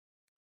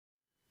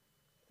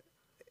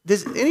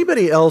Does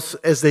anybody else,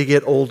 as they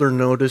get older,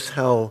 notice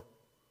how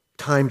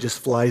time just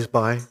flies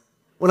by?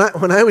 When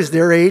I was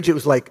their age, it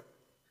was like,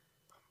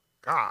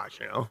 gosh,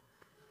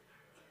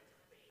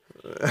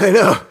 I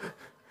know.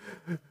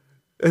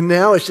 And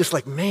now it's just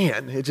like,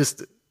 man, it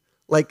just,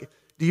 like,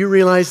 do you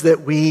realize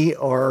that we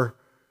are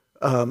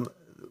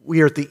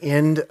at the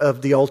end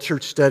of the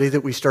all-church study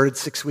that we started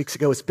 6 weeks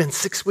ago? It's been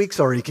 6 weeks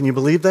already. Can you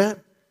believe that?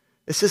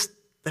 It's just,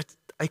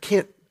 I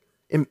can't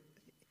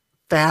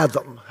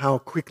fathom how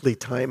quickly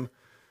time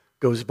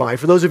goes by.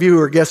 For those of you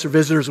who are guests or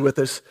visitors with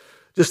us,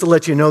 just to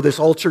let you know, this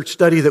all-church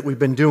study that we've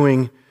been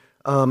doing,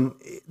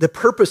 the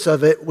purpose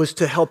of it was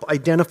to help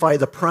identify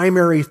the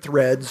primary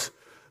threads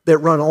that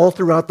run all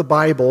throughout the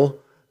Bible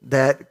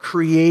that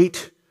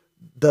create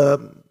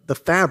the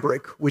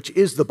fabric, which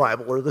is the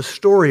Bible, or the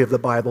story of the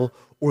Bible,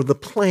 or the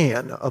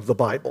plan of the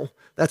Bible.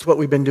 That's what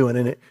we've been doing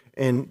in it.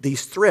 And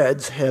these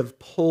threads have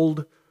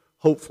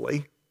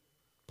hopefully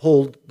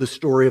pulled the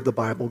story of the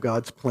Bible,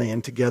 God's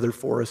plan, together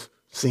for us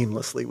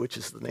seamlessly, which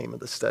is the name of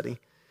the study.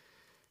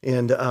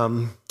 And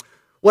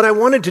what I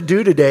wanted to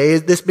do today,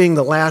 this being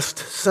the last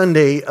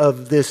Sunday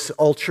of this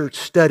all-church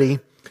study,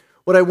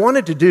 what I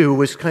wanted to do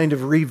was kind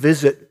of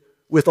revisit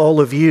with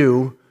all of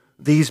you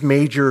these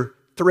major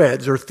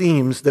threads or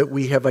themes that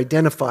we have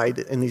identified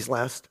in these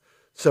last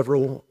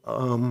several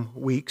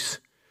weeks.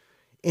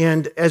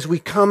 And as we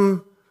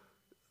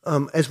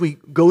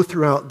go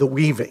throughout the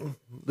weaving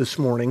this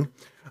morning,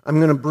 I'm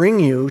going to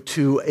bring you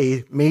to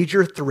a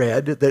major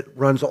thread that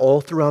runs all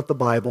throughout the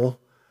Bible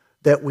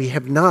that we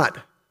have not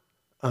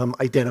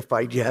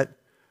identified yet,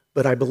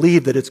 but I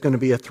believe that it's going to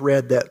be a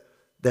thread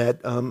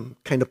that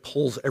kind of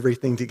pulls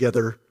everything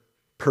together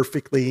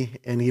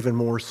perfectly and even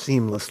more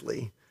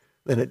seamlessly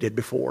than it did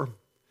before.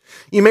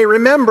 You may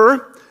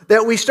remember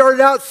that we started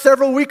out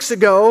several weeks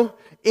ago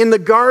in the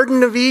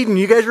Garden of Eden.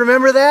 You guys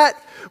remember that?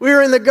 We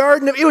were in the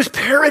Garden of... It was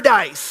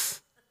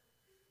paradise.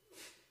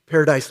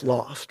 Paradise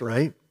lost,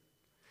 right?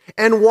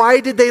 And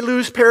why did they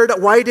lose paradise?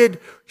 Why did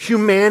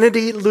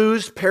humanity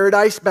lose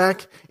paradise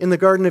back in the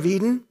Garden of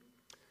Eden?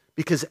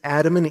 Because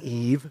Adam and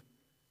Eve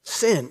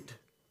sinned.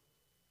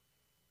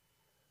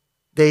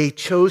 They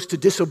chose to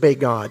disobey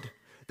God.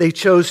 They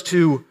chose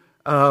to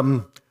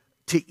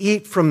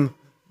eat from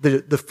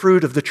the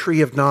fruit of the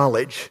tree of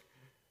knowledge.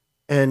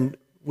 And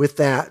with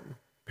that,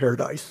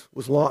 paradise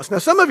was lost. Now,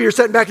 some of you are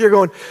sitting back here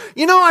going,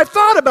 I've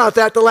thought about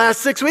that the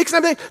last 6 weeks,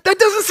 and I'm thinking, that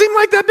doesn't seem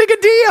like that big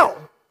a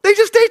deal. They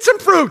just ate some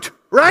fruit,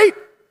 right?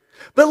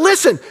 But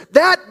listen,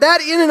 that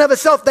in and of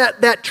itself,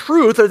 that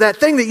truth or that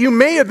thing that you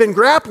may have been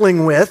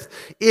grappling with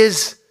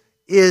is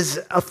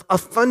a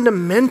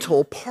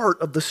fundamental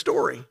part of the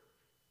story,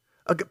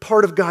 a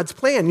part of God's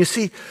plan. You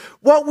see,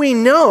 what we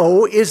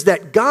know is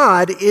that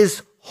God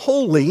is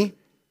holy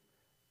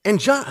and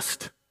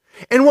just.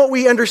 And what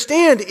we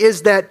understand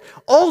is that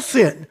all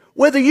sin,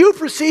 whether you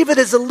perceive it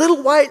as a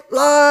little white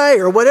lie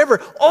or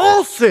whatever,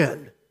 all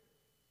sin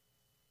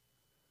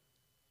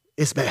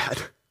is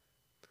bad.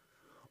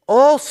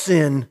 All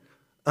sin,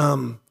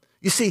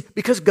 you see,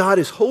 because God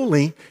is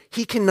holy,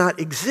 he cannot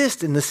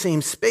exist in the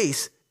same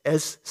space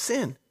as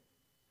sin.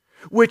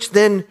 Which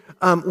then,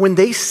 when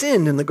they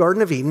sinned in the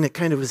Garden of Eden, it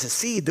kind of was a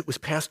seed that was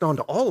passed on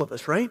to all of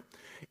us, right?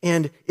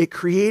 And it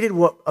created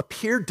what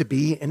appeared to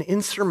be an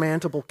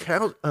insurmountable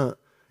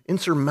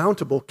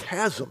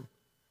chasm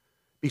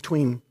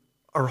between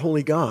our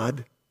holy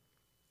God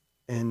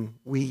and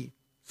we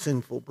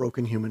sinful,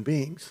 broken human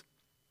beings.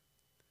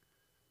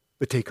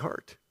 But take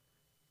heart,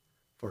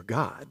 for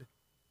God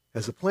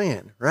has a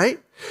plan, right?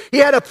 He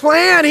had a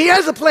plan. He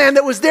has a plan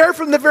that was there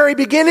from the very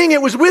beginning.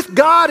 It was with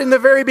God in the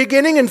very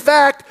beginning. In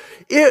fact,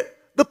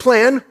 the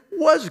plan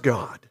was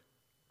God.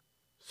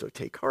 So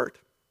take heart.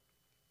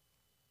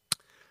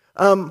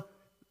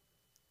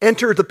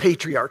 Enter the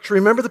patriarchs.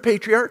 Remember the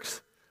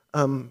patriarchs?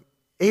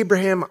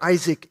 Abraham,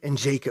 Isaac, and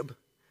Jacob.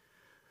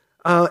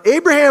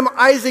 Abraham,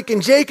 Isaac,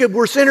 and Jacob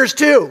were sinners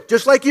too,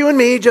 just like you and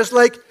me, just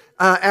like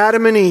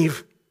Adam and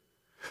Eve.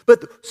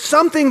 But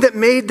something that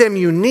made them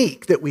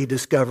unique that we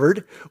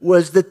discovered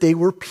was that they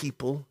were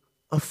people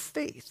of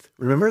faith.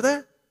 Remember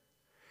that?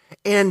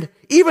 And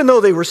even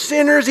though they were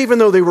sinners, even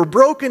though they were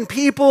broken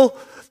people,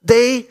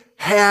 they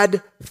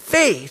had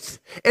faith.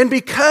 And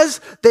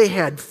because they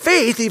had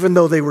faith, even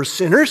though they were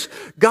sinners,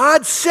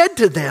 God said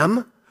to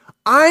them,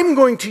 I'm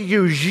going to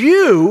use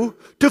you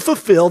to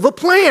fulfill the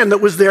plan that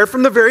was there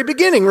from the very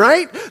beginning,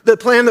 right? The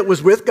plan that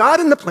was with God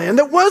and the plan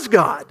that was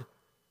God.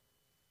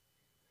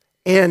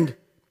 And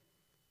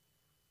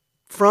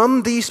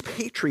from these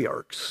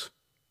patriarchs,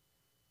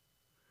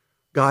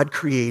 God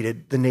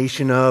created the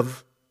nation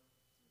of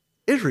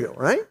Israel,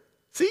 right?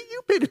 See,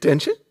 you paid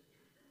attention.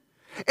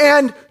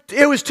 And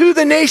it was to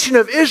the nation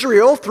of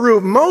Israel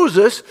through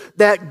Moses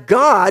that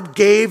God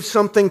gave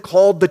something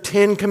called the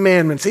Ten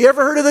Commandments. You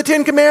ever heard of the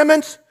Ten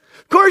Commandments?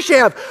 Of course you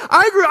have.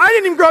 I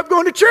didn't even grow up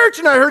going to church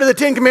and I heard of the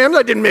Ten Commandments.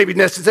 I didn't maybe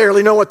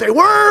necessarily know what they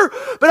were,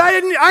 but I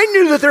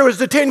knew that there was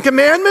the Ten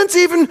Commandments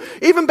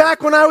even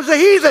back when I was a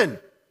heathen.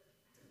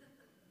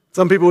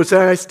 Some people would say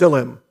I still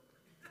am.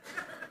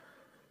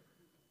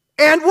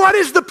 And what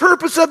is the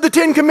purpose of the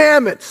Ten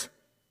Commandments?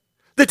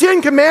 The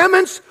Ten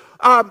Commandments,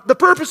 the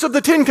purpose of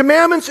the Ten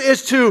Commandments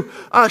is to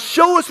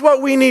show us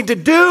what we need to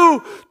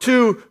do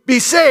to be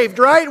saved,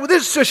 right? Well,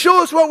 this is to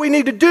show us what we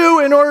need to do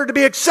in order to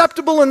be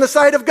acceptable in the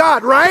sight of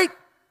God, right?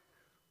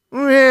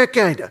 Yeah,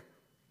 kind of.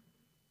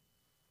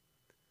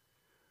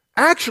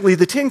 Actually,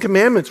 the Ten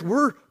Commandments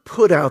were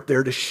put out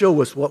there to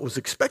show us what was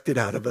expected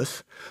out of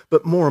us.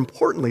 But more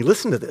importantly,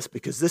 listen to this,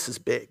 because this is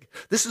big.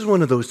 This is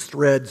one of those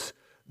threads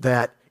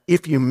that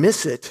if you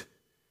miss it,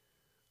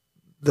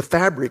 the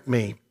fabric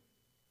may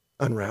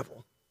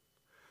unravel.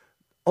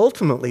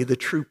 Ultimately, the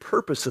true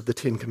purpose of the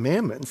Ten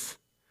Commandments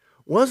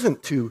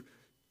wasn't to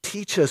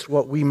teach us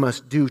what we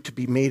must do to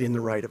be made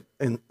right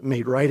in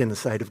the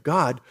sight of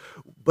God,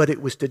 but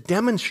it was to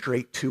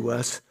demonstrate to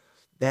us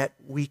that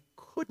we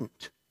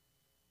couldn't.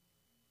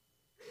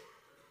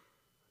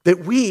 That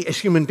we, as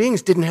human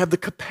beings, didn't have the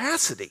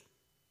capacity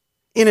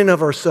in and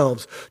of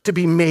ourselves to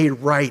be made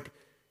right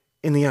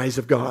in the eyes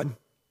of God.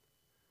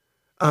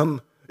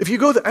 If you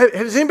go,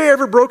 has anybody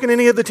ever broken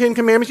any of the Ten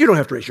Commandments? You don't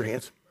have to raise your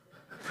hands.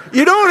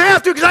 You don't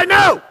have to, because I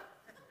know.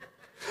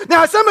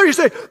 Now, some of you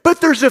say, but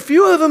there's a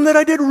few of them that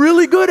I did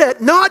really good at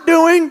not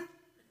doing.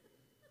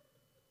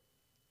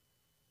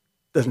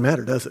 Doesn't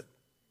matter, does it?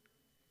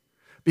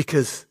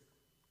 Because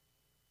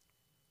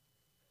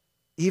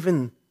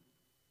even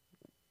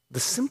the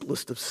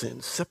simplest of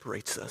sins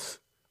separates us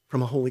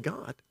from a holy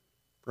God,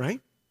 right?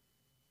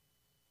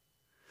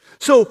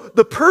 So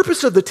the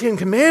purpose of the Ten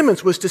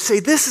Commandments was to say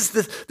this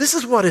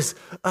is what is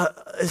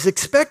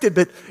expected,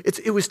 but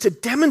it was to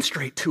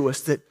demonstrate to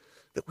us that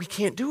we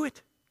can't do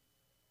it.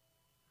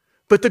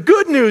 But the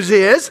good news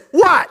is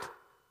what?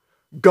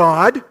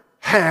 God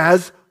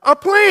has a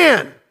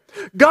plan.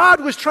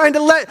 God was trying to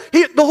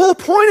the whole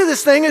point of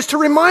this thing is to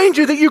remind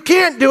you that you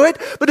can't do it,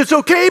 but it's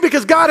okay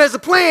because God has a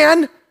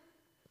plan.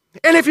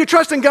 And if you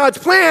trust in God's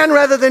plan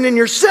rather than in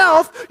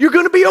yourself, you're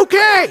going to be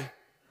okay.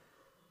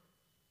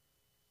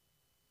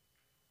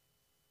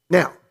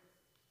 Now,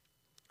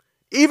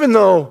 even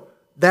though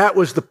that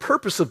was the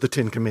purpose of the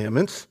Ten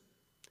Commandments,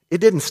 it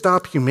didn't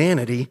stop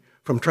humanity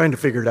from trying to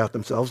figure it out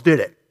themselves, did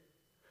it?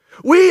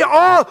 We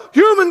all,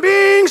 human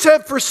beings,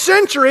 have for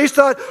centuries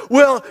thought,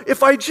 well,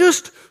 if I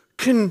just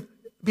can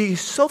be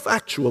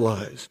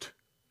self-actualized,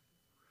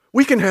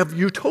 we can have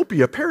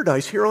utopia,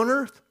 paradise here on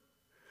earth.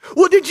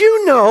 Well, did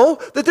you know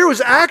that there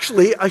was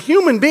actually a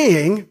human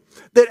being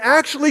that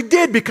actually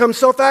did become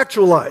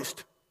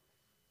self-actualized?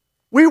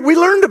 We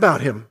learned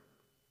about him.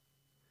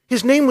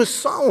 His name was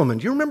Solomon.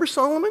 Do you remember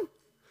Solomon?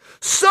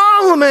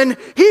 Solomon,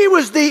 he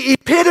was the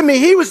epitome,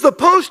 he was the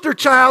poster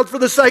child for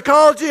the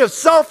psychology of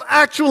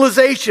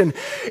self-actualization.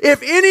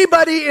 If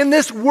anybody in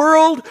this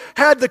world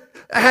had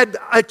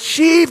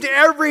achieved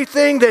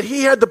everything that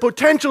he had the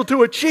potential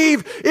to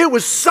achieve, it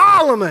was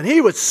Solomon.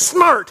 He was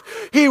smart,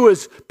 he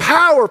was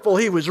powerful,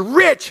 he was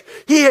rich,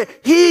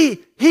 he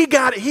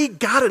got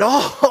it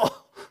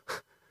all,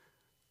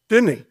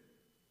 didn't he?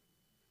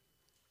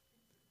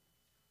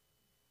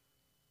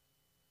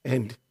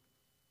 And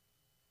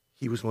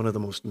he was one of the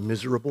most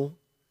miserable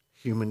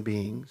human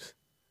beings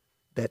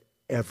that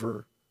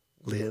ever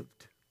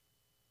lived.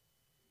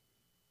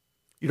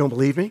 You don't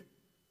believe me?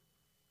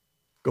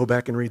 Go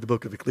back and read the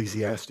book of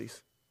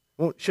Ecclesiastes.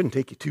 Well, it shouldn't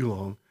take you too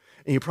long.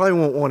 And you probably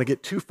won't want to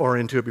get too far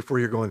into it before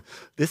you're going,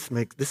 this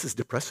is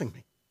depressing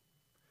me.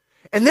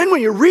 And then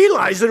when you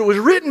realize that it was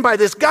written by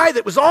this guy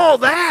that was all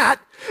that,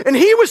 and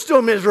he was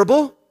still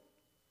miserable,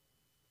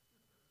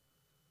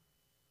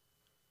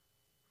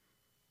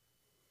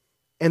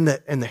 and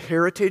the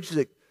heritage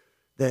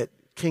that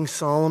King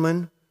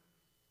Solomon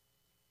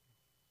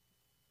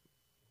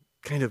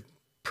kind of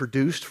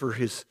produced for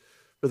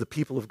the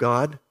people of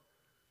God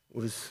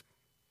was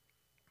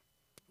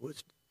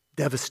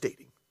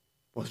devastating,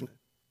 wasn't it?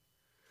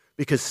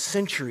 Because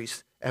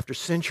centuries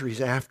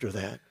after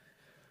that,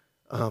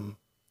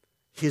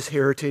 his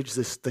heritage,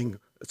 this thing,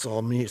 it's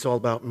all me, it's all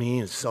about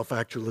me, it's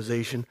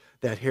self-actualization,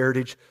 that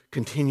heritage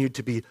continued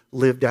to be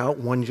lived out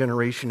one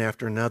generation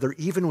after another,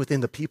 even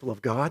within the people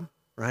of God.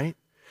 Right?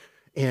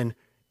 And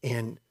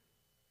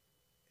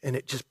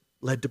it just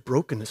led to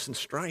brokenness and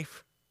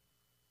strife.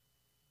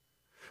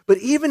 But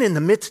even in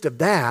the midst of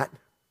that,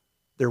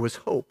 there was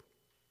hope.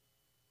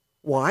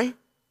 Why?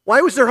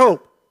 Why was there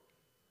hope?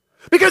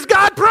 Because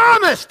God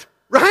promised,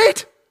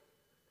 right?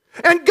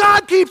 And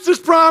God keeps his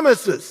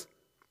promises.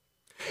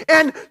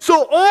 And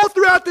so all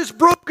throughout this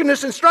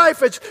brokenness and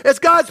strife, as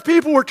God's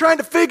people were trying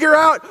to figure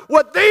out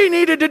what they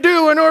needed to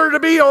do in order to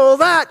be all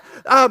that,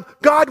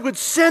 God would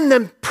send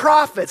them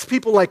prophets,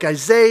 people like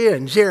Isaiah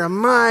and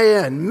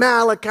Jeremiah and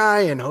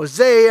Malachi and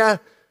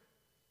Hosea.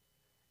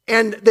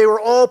 And they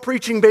were all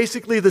preaching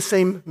basically the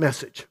same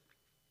message.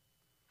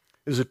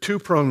 It was a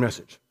two-pronged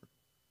message.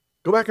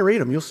 Go back and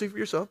read them. You'll see for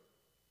yourself.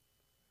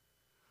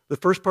 The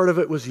first part of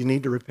it was you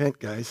need to repent,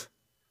 guys.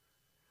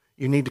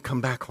 You need to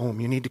come back home.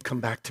 You need to come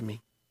back to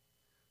me.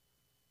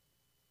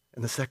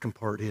 And the second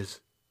part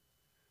is,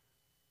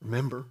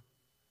 remember,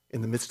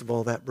 in the midst of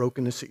all that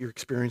brokenness that you're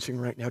experiencing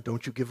right now,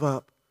 don't you give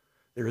up.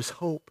 There is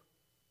hope.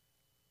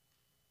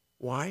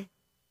 Why?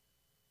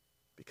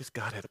 Because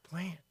God had a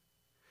plan.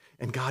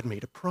 And God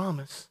made a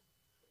promise.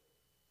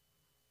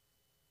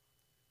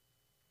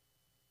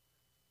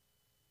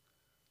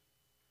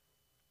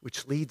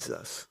 Which leads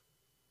us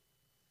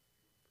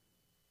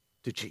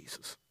to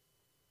Jesus.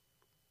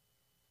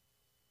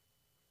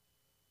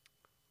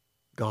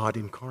 God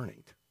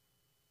incarnate.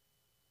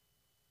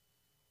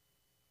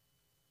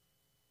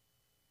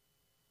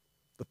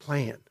 The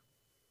plan.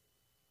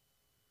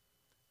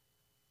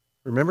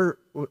 Remember,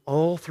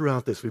 all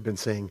throughout this we've been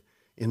saying,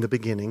 in the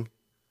beginning,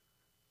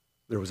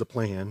 there was a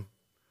plan.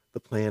 The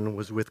plan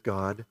was with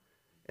God,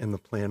 and the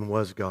plan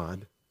was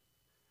God.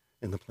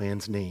 And the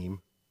plan's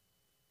name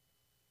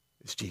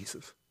is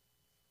Jesus.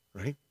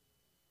 Right?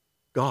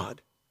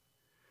 God.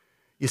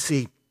 You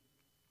see,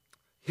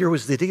 here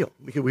was the deal.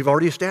 We've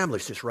already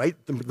established this, right?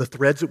 The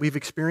threads that we've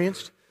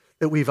experienced,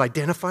 that we've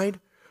identified.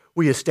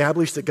 We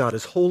established that God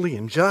is holy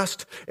and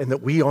just, and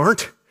that we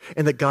aren't,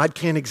 and that God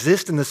can't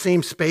exist in the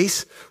same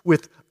space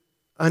with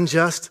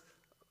unjust,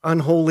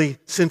 unholy,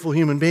 sinful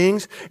human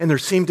beings. And there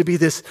seemed to be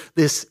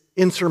this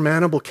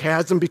insurmountable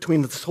chasm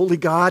between this holy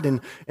God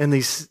and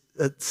these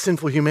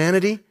sinful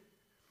humanity.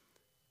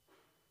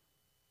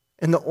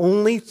 And the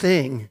only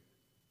thing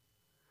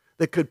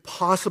that could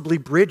possibly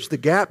bridge the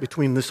gap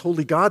between this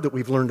holy God that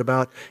we've learned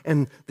about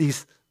and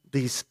these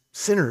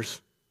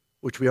sinners,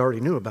 which we already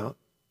knew about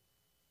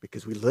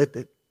because we lived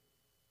it,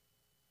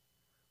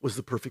 was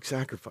the perfect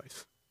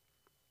sacrifice.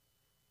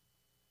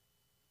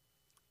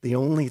 The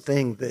only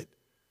thing that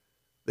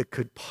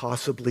could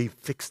possibly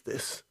fix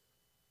this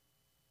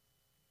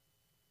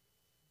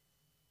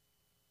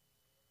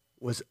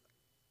was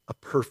a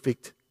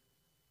perfect,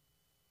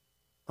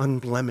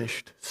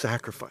 unblemished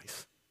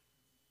sacrifice.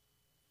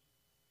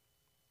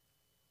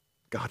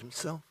 God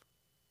himself.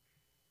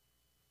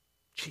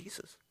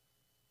 Jesus.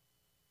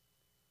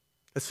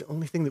 That's the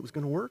only thing that was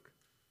going to work.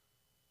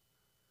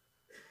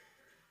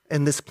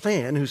 And this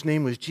plan, whose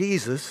name was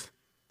Jesus,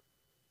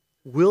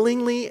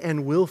 willingly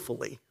and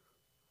willfully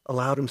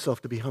allowed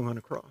himself to be hung on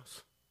a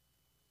cross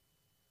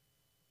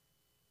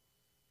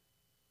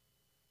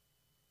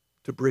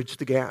to bridge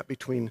the gap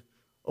between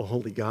a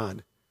holy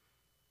God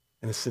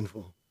and a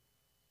sinful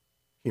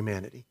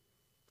humanity.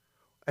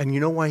 And you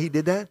know why he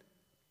did that?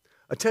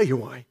 I'll tell you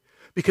why.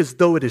 Because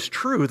though it is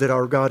true that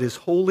our God is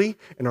holy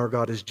and our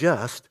God is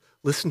just,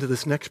 listen to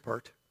this next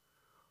part.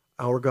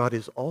 Our God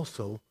is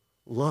also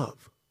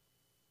love.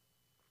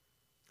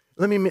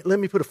 Let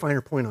me put a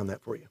finer point on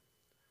that for you.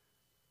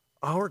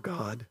 Our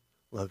God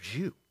loves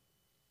you.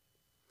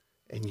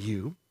 And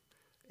you,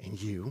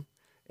 and you,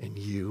 and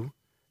you,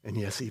 and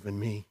yes, even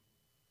me.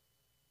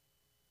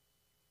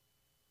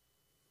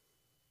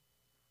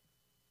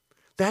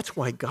 That's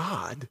why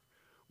God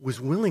was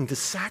willing to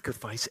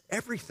sacrifice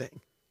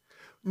everything,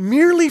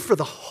 merely for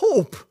the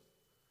hope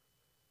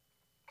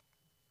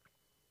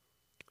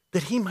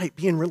that he might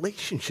be in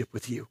relationship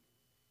with you.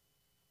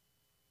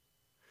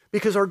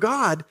 Because our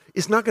God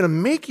is not going to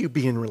make you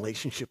be in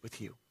relationship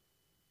with you.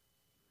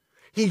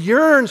 He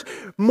yearns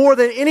more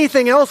than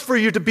anything else for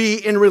you to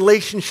be in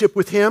relationship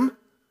with him.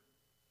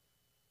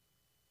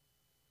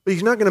 But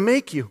he's not going to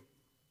make you.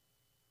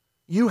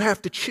 You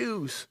have to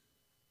choose.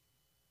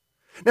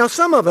 Now,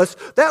 some of us,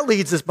 that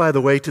leads us, by the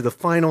way, to the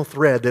final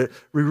thread that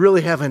we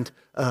really haven't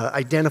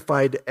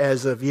identified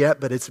as of yet,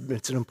 but it's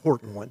an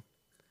important one.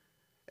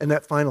 And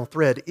that final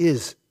thread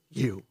is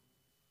you.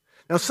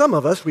 Now, some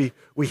of us, we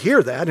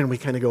hear that and we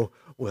kind of go,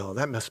 well,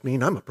 that must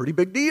mean I'm a pretty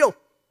big deal.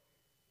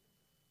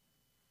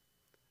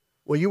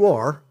 Well, you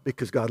are,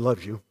 because God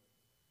loves you.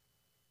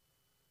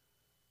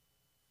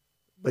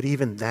 But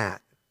even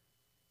that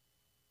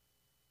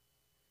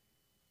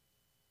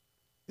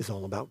is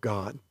all about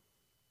God.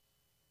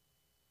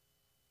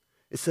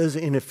 It says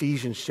in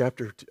Ephesians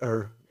chapter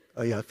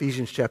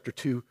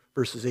 2,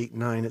 verses 8 and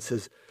 9, it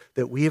says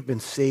that we have been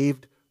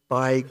saved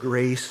by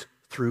grace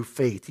through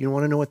faith. You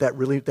want to know what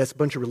that's a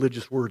bunch of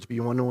religious words, but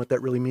you want to know what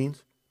that really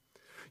means?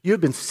 You have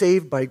been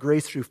saved by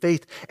grace through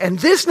faith, and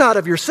this not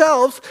of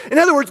yourselves. In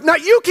other words,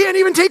 you can't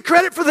even take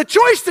credit for the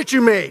choice that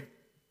you made.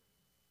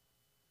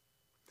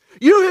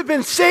 You have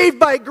been saved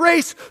by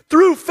grace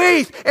through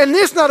faith, and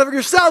this not of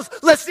yourselves,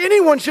 lest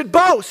anyone should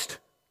boast.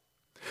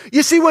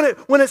 You see,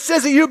 when it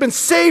says that you've been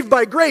saved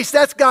by grace,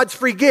 that's God's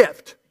free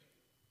gift.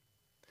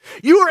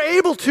 You are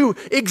able to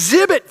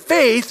exhibit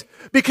faith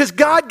because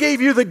God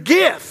gave you the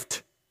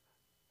gift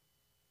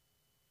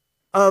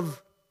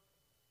of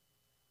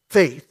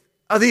faith,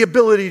 of the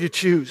ability to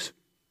choose.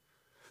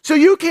 So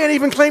you can't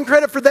even claim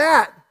credit for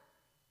that.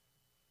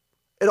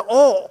 It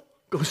all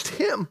goes to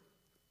him.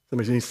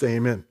 Somebody needs to say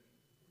amen.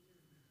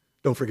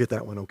 Don't forget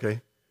that one,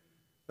 okay?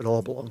 It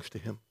all belongs to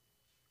him.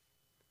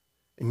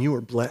 And you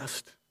are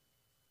blessed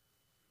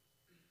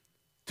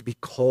to be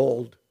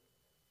called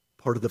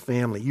part of the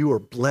family. You are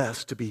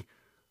blessed to be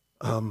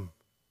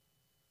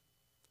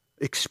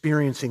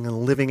experiencing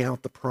and living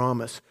out the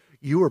promise.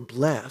 You are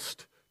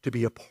blessed to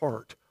be a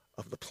part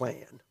of the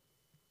plan.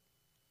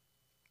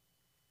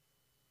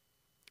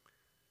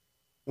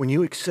 When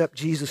you accept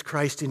Jesus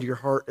Christ into your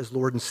heart as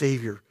Lord and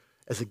Savior,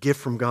 as a gift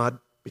from God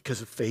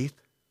because of faith,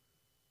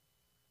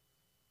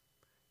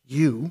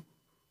 you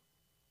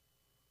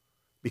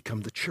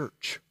become the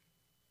church.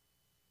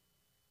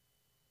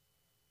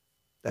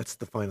 That's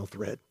the final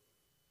thread.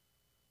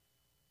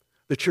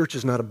 The church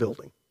is not a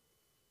building.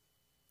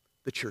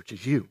 The church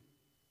is you.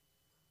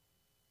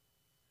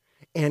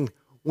 And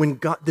when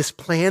God, this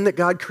plan that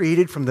God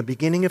created from the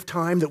beginning of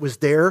time that was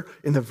there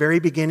in the very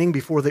beginning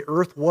before the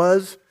earth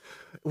was,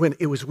 when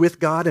it was with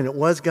God and it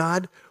was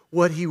God,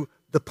 the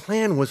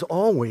plan was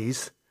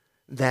always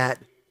that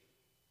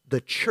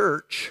the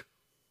church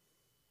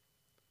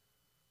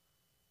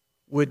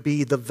would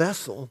be the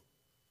vessel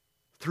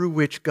through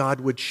which God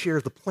would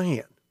share the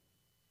plan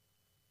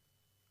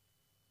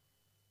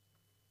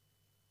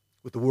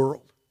with the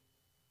world.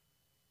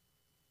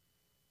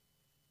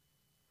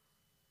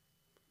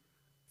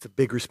 It's a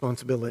big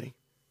responsibility,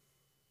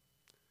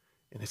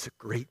 and it's a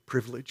great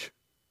privilege.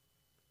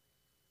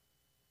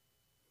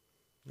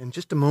 In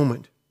just a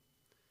moment.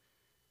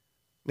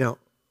 Now,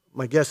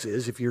 my guess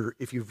is if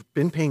you've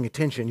been paying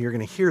attention, you're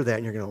going to hear that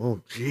and you're going to,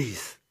 oh,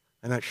 geez,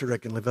 I'm not sure I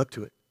can live up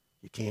to it.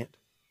 You can't.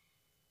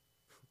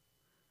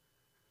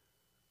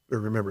 But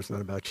remember, it's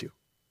not about you.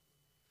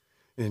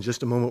 And in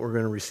just a moment, we're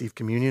going to receive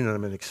communion, and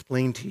I'm going to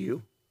explain to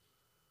you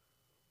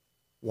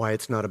why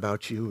it's not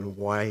about you and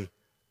why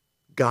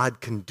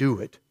God can do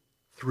it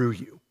through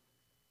you,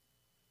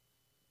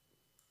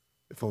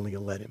 if only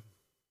you'll let him.